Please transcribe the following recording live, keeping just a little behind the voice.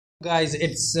Guys,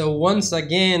 it's once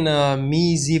again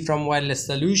me Z from Wireless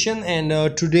Solution,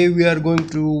 and today we are going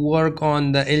to work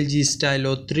on the LG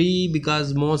Stylo 3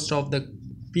 because most of the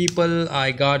people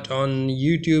I got on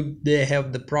YouTube, they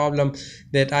have the problem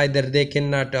that either they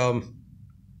cannot dial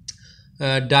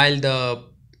the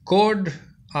code,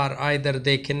 or either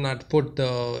they cannot put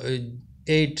the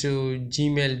a to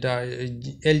gmail.lg.com,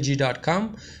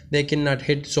 they cannot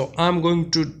hit. So I'm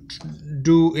going to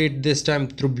do it this time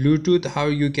through Bluetooth, how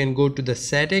you can go to the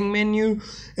setting menu,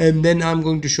 and then I'm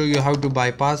going to show you how to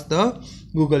bypass the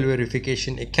Google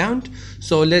verification account.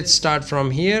 So let's start from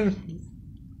here.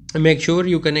 Make sure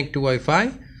you connect to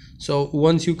Wi-Fi. So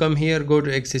once you come here, go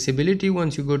to accessibility.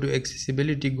 Once you go to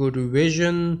accessibility, go to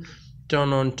vision,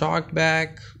 turn on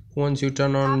talkback. Once you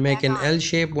turn on make an L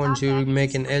shape, once you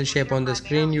make an L shape on the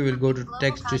screen, you will go to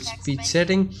text to speech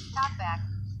setting.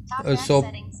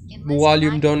 So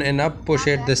volume down and up, push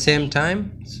at the same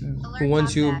time.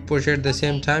 Once you push at the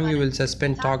same time, you will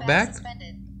suspend talkback.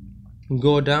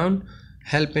 Go down,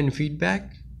 help and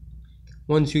feedback.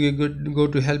 Once you go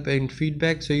to help and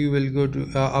feedback, so you will go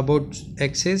to about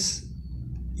access,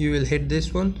 you will hit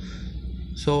this one.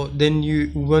 So then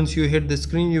once you hit the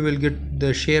screen, you will get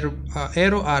the share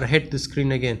arrow, or hit the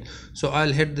screen again. So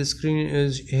I'll hit the screen,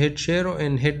 hit share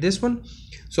and hit this one,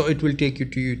 so it will take you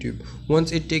to YouTube.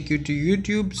 Once it take you to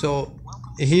YouTube, so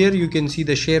here you can see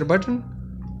the share button.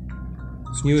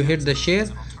 You hit the share,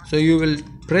 so you will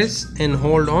press and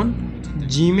hold on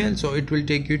Gmail, so it will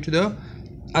take you to the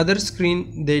other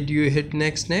screen that you hit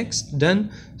next, done.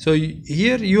 So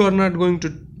here you are not going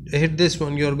to hit this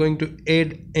one, you are going to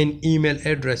add an email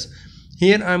address.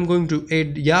 Here I'm going to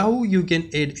add Yahoo. You can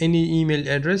add any email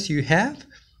address you have.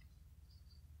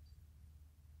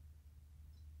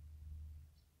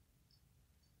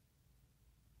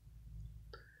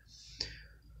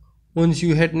 Once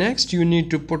you hit next, you need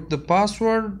to put the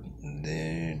password.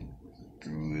 This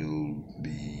will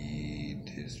be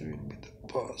the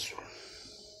password.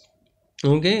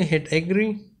 Okay, hit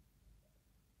agree.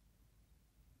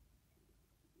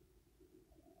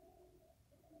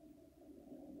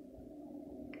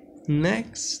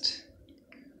 Next.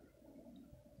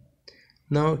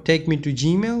 Now take me to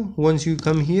Gmail. Once you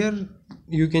come here,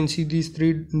 you can see these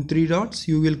three dots.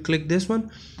 You will click this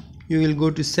one. You will go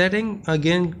to setting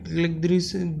again, click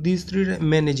these three,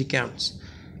 manage accounts.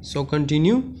 So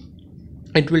continue.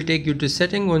 It will take you to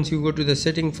setting. Once you go to the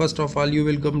setting, first of all you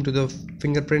will come to the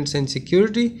fingerprints and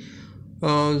security.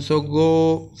 So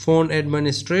go phone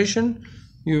administration.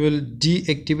 You will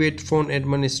deactivate phone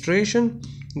administration.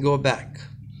 Go back.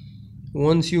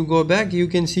 Once you go back, you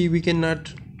can see we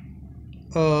cannot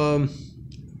turn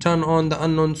on the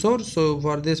unknown source. So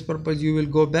for this purpose, you will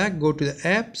go back, go to the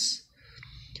apps.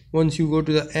 Once you go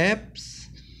to the apps,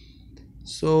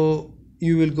 so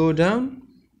you will go down,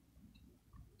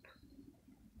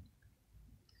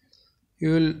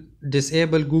 you will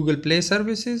disable Google Play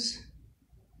services,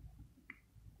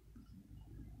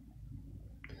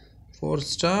 force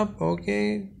stop.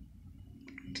 Okay,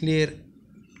 clear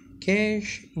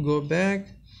cache, go back.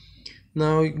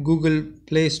 Now Google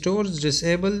Play Stores,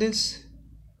 disable this,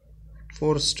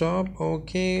 force stop.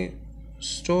 Okay,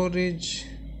 storage,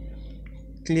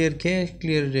 clear cache,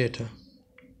 clear data.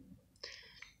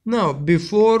 Now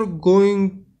before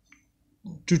going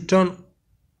to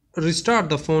restart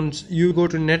the phones, you go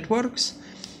to networks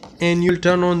and you'll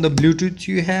turn on the Bluetooth.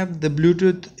 You have the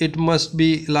Bluetooth, it must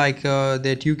be like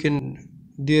that you can,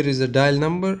 there is a dial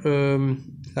number,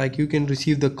 like you can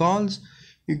receive the calls,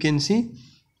 you can see.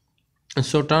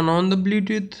 So turn on the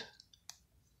Bluetooth.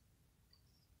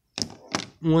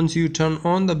 Once you turn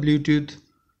on the Bluetooth,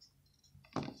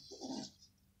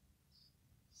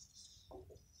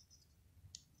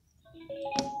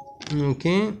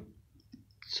 okay,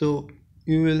 so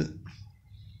you will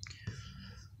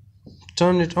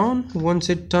turn it on. Once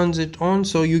it turns it on,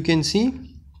 so you can see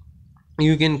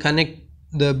you can connect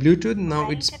the Bluetooth. Now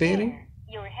it's pairing.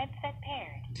 Your headset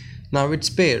paired. Now it's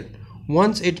paired.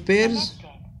 Once it pairs,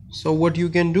 so what you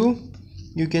can do,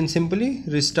 you can simply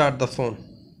restart the phone.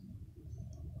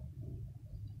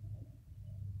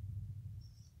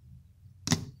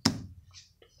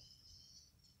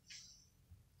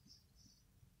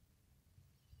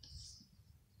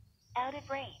 Out of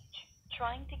range.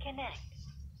 Trying to connect.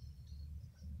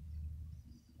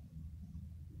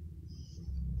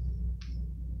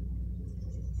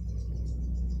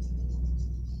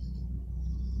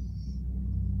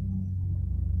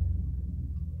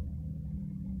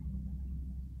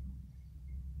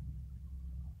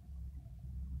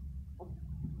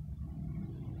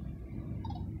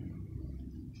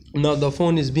 Now the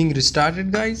phone is being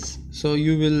restarted, guys. So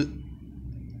you will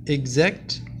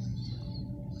exit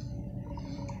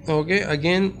Okay,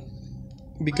 again,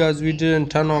 because we didn't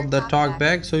turn off the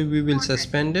talkback, so we will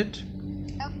suspend it.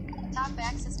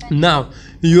 Now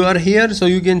you are here, so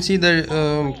you can see the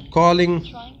calling.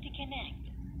 Trying to connect.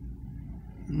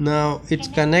 Now it's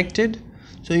connected,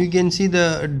 so you can see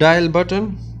the dial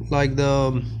button, like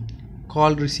the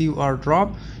call, receive or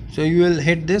drop. So you will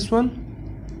hit this one.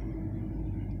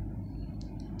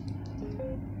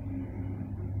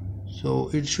 So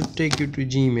it should take you to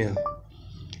Gmail.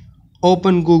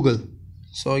 Open Google.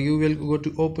 So you will go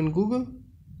to open Google.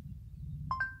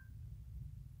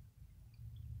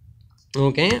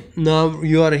 Okay, now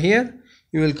you are here.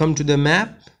 You will come to the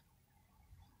map.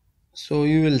 So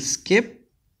you will skip.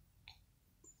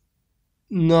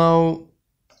 Now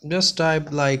just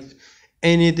type like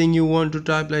anything you want to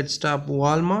type. Let's type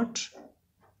Walmart.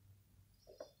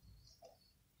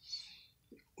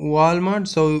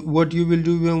 So what you will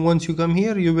do once you come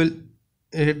here, you will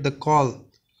hit the call.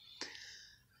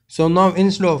 So now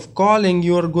instead of calling,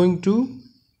 you are going to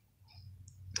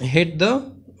hit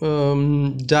the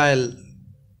dial.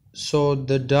 So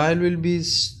the dial will be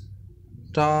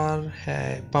star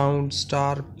pound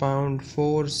star pound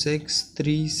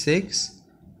 4636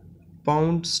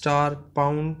 pound star,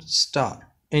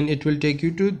 and it will take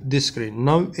you to this screen.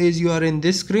 Now as you are in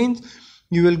this screen,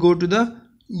 you will go to the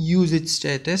usage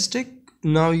statistic.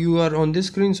 Now you are on this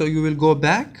screen, so you will go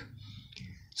back.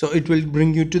 So it will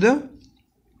bring you to the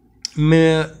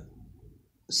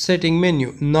setting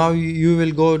menu. Now you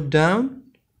will go down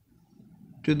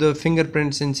to the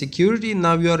fingerprints and security.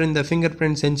 Now you are in the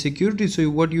fingerprints and security. So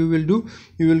what you will do,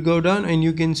 you will go down and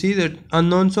you can see that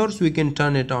unknown source, we can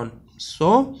turn it on.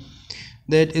 So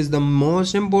that is the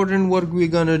most important work we're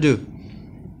gonna do.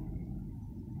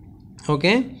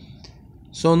 Okay,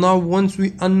 so now once we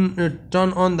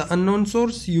turn on the unknown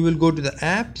source, you will go to the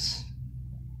apps.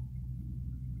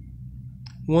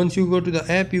 Once you go to the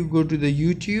app, you go to the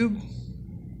YouTube,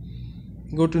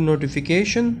 go to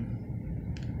notification,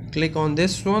 click on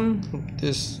this one,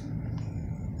 this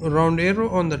round arrow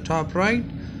on the top right,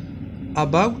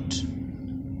 about.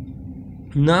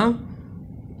 Now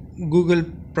Google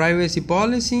privacy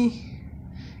policy,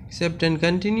 accept and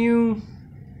continue.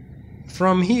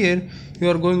 From here you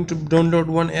are going to download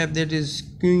one app, that is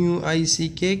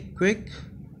QUICK, quick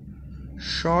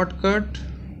shortcut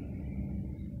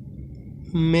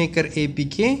maker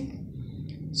APK.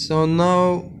 So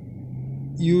now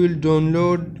you will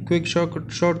download quick shortcut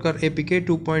APK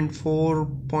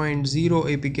 2.4.0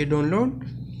 APK download.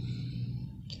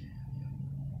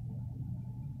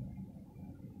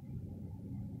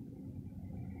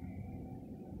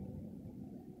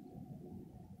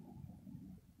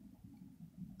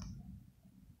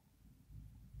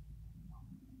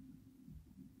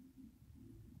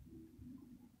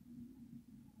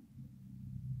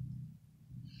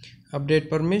 Update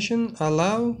permission,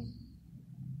 allow,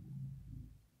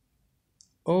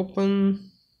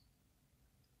 open.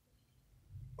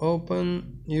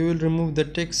 You will remove the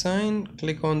tick sign,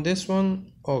 click on this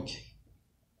one, okay,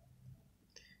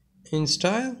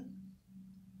 install.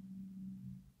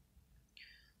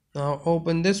 Now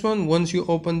open this one. Once you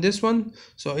open this one,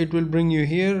 so it will bring you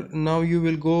here. Now you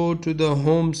will go to the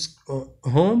home,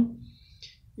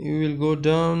 you will go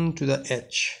down to the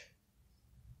H,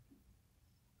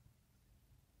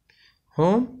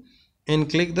 home, and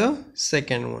click the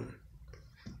second one.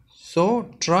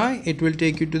 So try, it will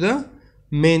take you to the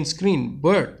main screen,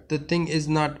 but the thing is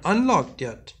not unlocked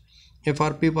yet.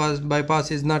 FRP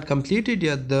bypass is not completed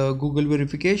yet, the Google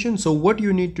verification. So what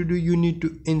you need to do, you need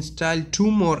to install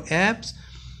 2 more apps.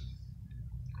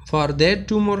 For that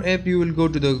 2 more app, you will go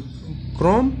to the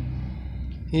Chrome.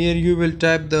 Here you will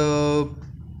type the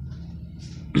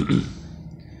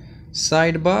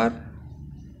sidebar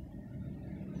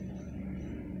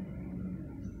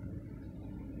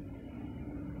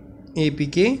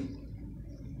APK.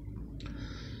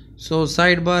 So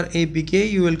sidebar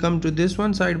APK, you will come to this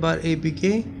one, sidebar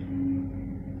APK.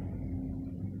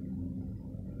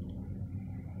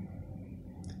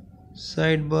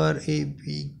 Sidebar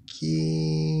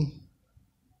APK.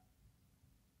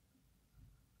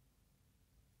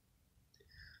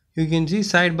 You can see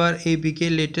sidebar APK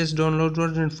latest download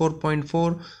version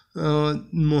 4.4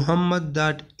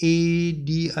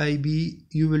 muhammad.adib.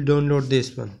 You will download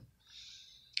this one.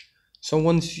 So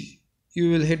once you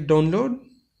will hit download,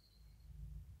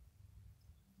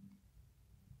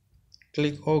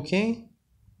 click OK,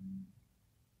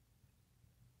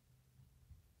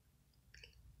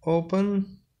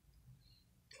 open,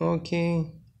 OK,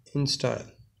 install.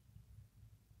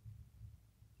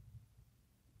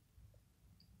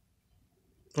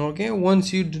 Okay,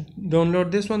 once you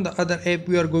download this one, the other app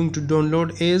we are going to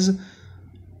download is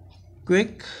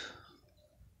quick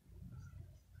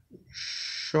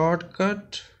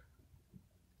shortcut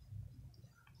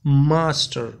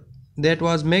master. That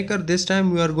was maker. This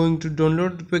time we are going to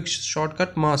download quick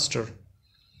shortcut master.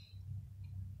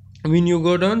 When you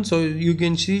go down, so you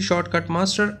can see shortcut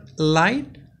master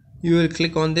light, you will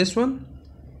click on this one.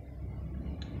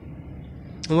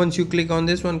 Once you click on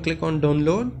this one, click on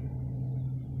download,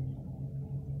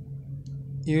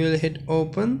 you will hit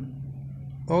open.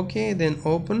 Okay, then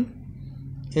open,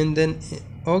 and then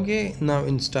okay, now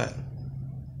install.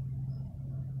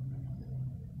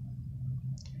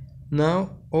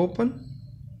 Now open.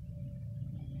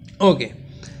 Okay,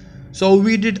 so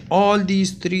we did all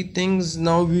these three things.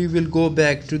 Now we will go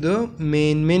back to the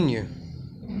main menu.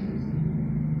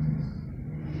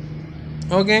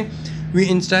 Okay, we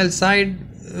install side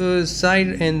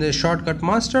and the shortcut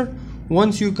master.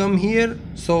 Once you come here,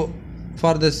 so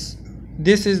for this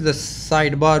is the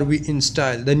sidebar we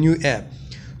install the new app.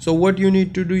 So what you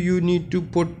need to do, you need to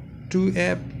put two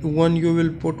app. One you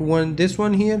will put this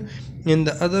one here, and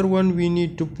the other one we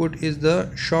need to put is the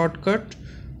shortcut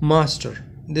master.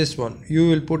 This one you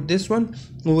will put this one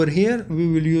over here. We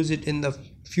will use it in the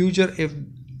future if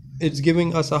it's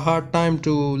giving us a hard time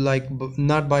to like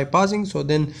not bypassing, so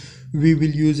then we will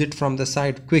use it from the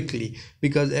side quickly,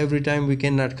 because every time we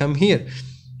cannot come here.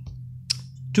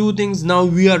 Two things now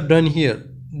we are done here.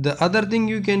 The other thing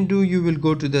you can do, you will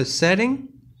go to the setting.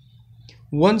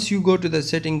 Once you go to the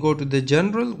setting, go to the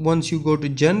general. Once you go to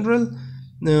general,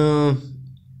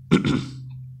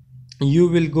 you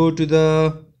will go to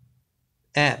the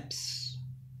apps.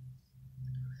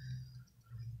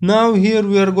 Now here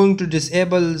we are going to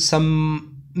disable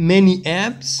many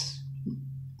apps.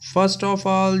 First of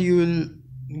all, you will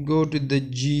go to the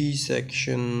G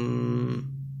section,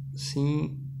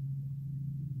 C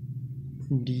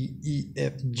D E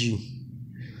F G.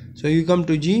 So you come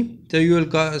to G, so you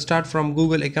will start from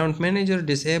Google Account Manager.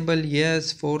 Disable,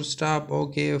 yes. Force stop,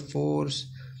 okay. Force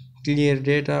clear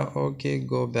data, okay.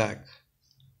 Go back.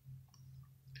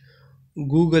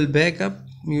 Google backup,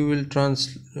 you will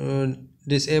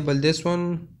disable this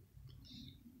one.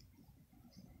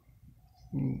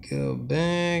 Go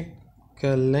back.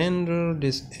 Calendar,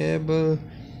 disable.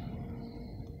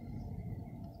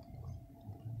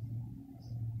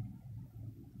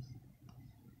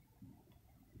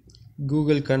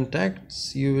 Google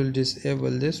Contacts, you will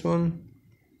disable this one.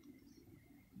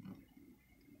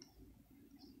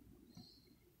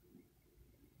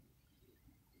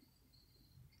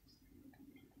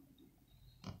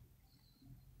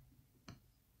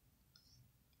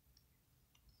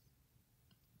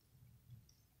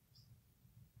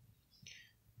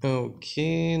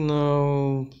 Okay,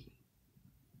 now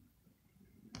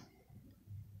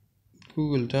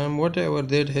Google time, whatever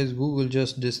that has Google,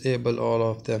 just disable all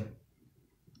of them.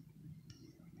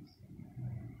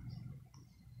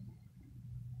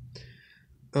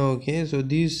 Okay, so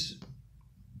these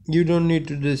you don't need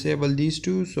to disable these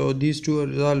two, so these two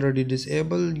are already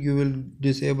disabled. You will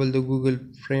disable the Google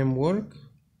framework.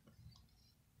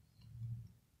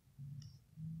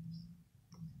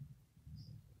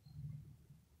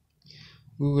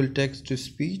 Google text to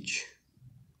speech.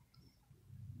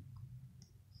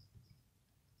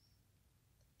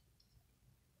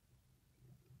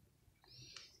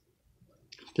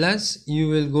 Plus you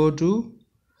will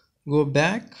go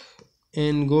back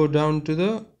and go down to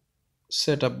the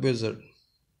setup wizard.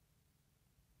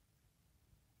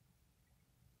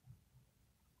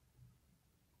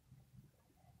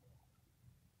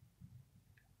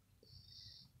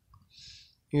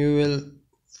 You will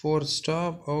force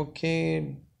stop,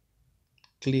 okay.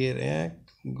 Clear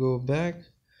act, go back,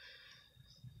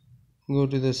 go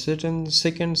to the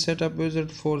second setup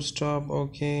wizard, force stop,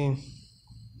 okay.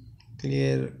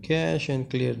 Clear cache and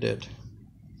clear data.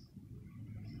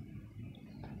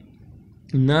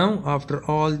 Now after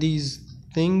all these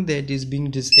things that is being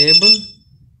disabled,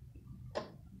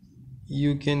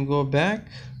 you can go back,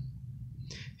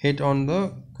 hit on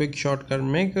the quick shortcut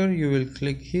maker. You will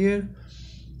click here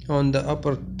on the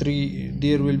upper three,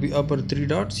 there will be upper three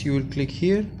dots. You will click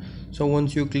here. So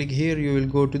once you click here, you will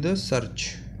go to the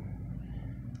search.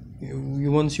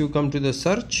 Once you come to the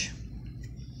search,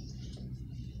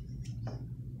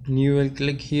 you will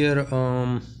click here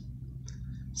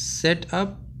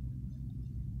setup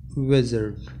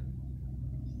wizard.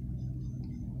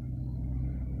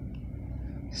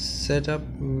 Setup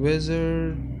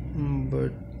wizard,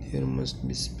 but there must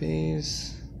be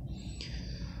space.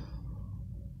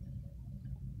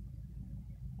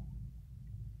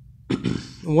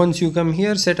 Once you come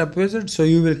here, setup wizard, so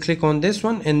you will click on this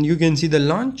one and you can see the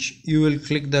launch. You will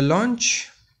click the launch.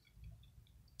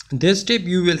 This step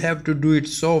you will have to do it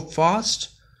so fast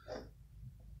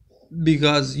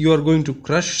because you are going to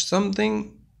crush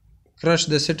something, crush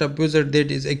the setup wizard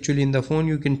that is actually in the phone.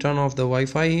 You can turn off the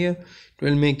Wi-Fi here. It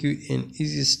will make you an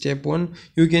easy step one.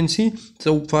 You can see,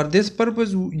 so for this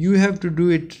purpose you have to do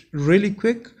it really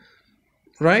quick,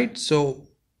 right? So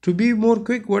to be more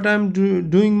quick, what I'm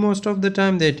doing most of the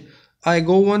time, that I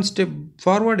go one step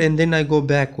forward and then I go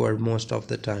backward most of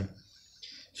the time.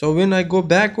 So when I go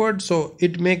backward, so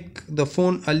it make the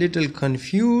phone a little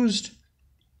confused.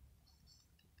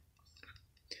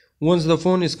 Once the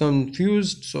phone is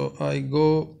confused, so I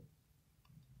go,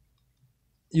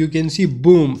 you can see,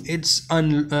 boom, it's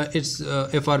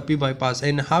FRP bypass.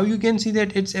 And how you can see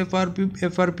that it's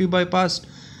FRP bypassed?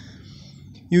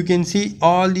 You can see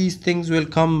all these things will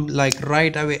come like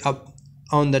right away up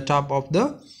on the top of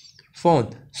the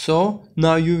phone. So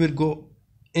now you will go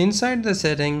inside the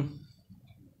setting,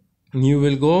 you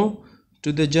will go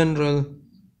to the general,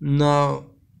 now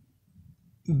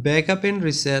backup and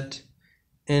reset,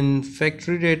 and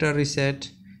factory data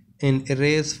reset, and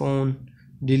erase phone,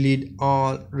 delete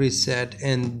all, reset,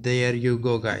 and there you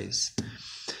go guys.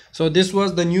 So this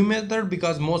was the new method,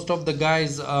 because most of the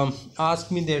guys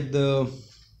asked me that the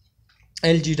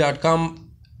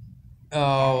LG.com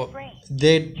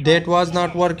that was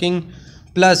not working,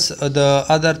 plus the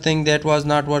other thing that was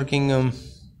not working,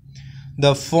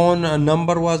 the phone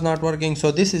number was not working.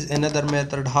 So this is another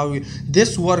method how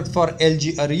this worked for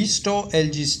LG ARisto,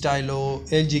 LG stylo,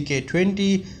 LG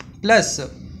K20, plus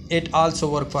it also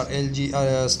worked for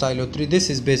LG stylo 3. This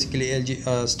is basically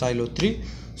LG stylo 3.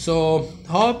 So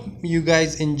hope you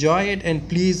guys enjoy it, and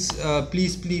please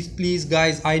please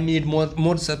guys, I need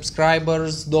more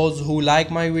subscribers, those who like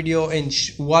my video and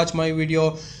watch my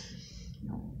video.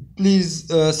 Please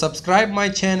subscribe my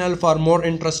channel for more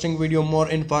interesting video, more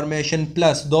information.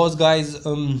 Plus those guys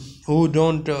who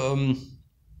don't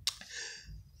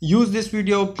use this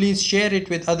video, please share it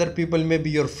with other people,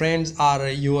 maybe your friends or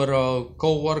your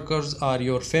co-workers or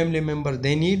your family member,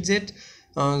 they needs it.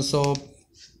 So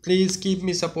please keep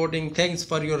me supporting. Thanks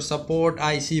for your support.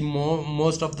 I see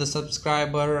most of the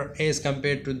subscriber as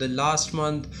compared to the last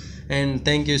month, and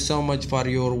thank you so much for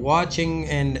your watching.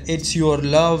 And it's your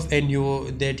love and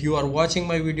that you are watching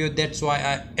my video. That's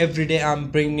why every day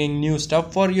I'm bringing new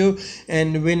stuff for you,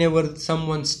 and whenever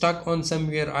someone stuck on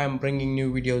somewhere, I'm bringing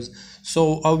new videos.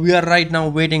 So we are right now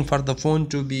waiting for the phone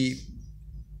to be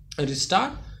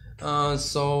restart.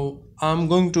 So I'm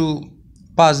going to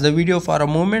pause the video for a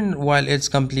moment while it's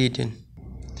completing.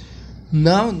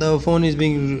 Now the phone is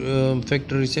being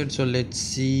factory reset. So let's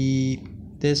see,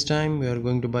 this time we are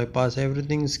going to bypass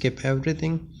everything, skip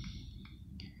everything.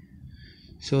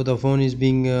 So the phone is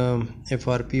being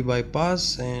FRP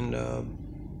bypass, and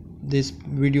this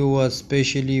video was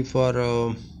specially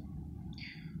for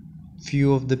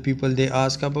few of the people they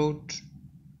ask about.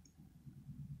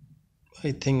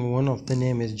 I think one of the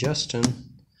name is Justin.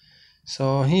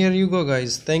 So here you go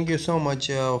guys. Thank you so much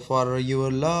for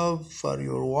your love, for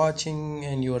your watching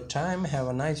and your time. Have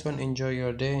a nice one. Enjoy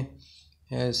your day.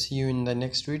 See you in the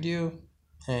next video,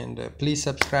 and please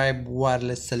subscribe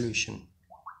Wireless Solution.